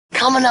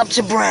coming up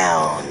to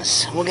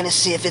Brown's. We're gonna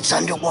see if it's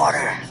underwater.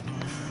 I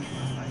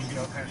see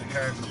all kinds of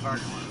cars in the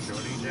parking lot, so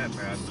it ain't that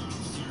bad.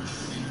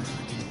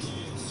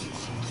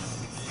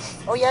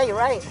 Oh yeah, you're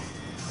right.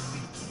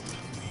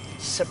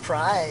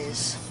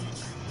 Surprise.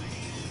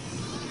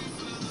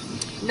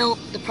 Nope,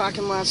 the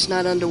parking lot's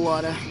not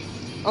underwater.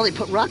 Oh, they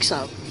put rocks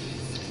out.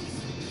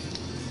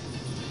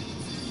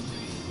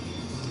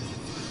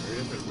 There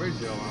is a bridge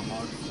hill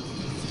almost.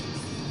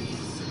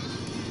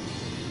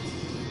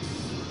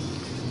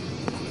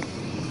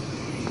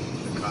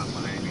 The cop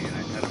behind me and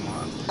I cut him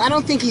off. I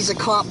don't think he's a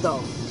cop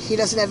though. He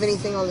doesn't have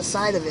anything on the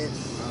side of it.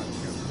 Oh,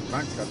 the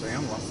front's got the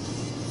emblem.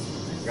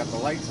 It's got the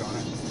lights on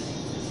it.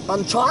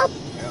 On top?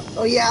 Yeah.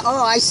 Oh yeah,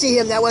 oh I see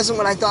him. That wasn't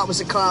what I thought was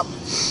a cop.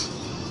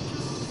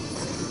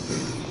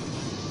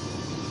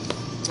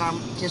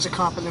 There's a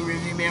cop in the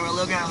rearview mirror,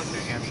 look out. New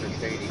Hampshire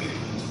State.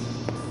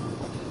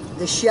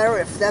 The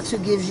sheriff, that's who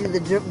gives you the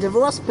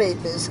divorce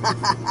papers.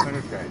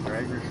 Finish guy,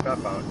 drag your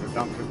stuff out, the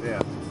dump it there.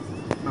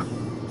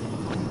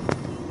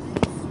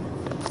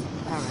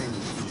 Alright.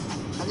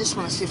 I just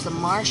want to see if the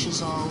marsh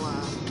is all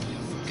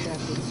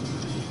covered.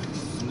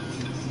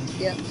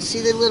 Yeah,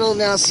 see the little,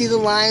 now see the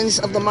lines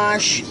of the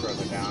marsh?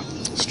 Further down.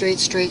 Straight,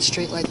 straight,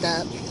 straight like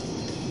that.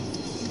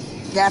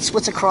 That's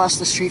what's across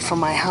the street from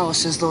my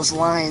house, is those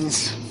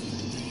lines.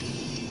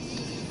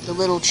 The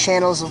little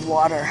channels of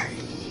water.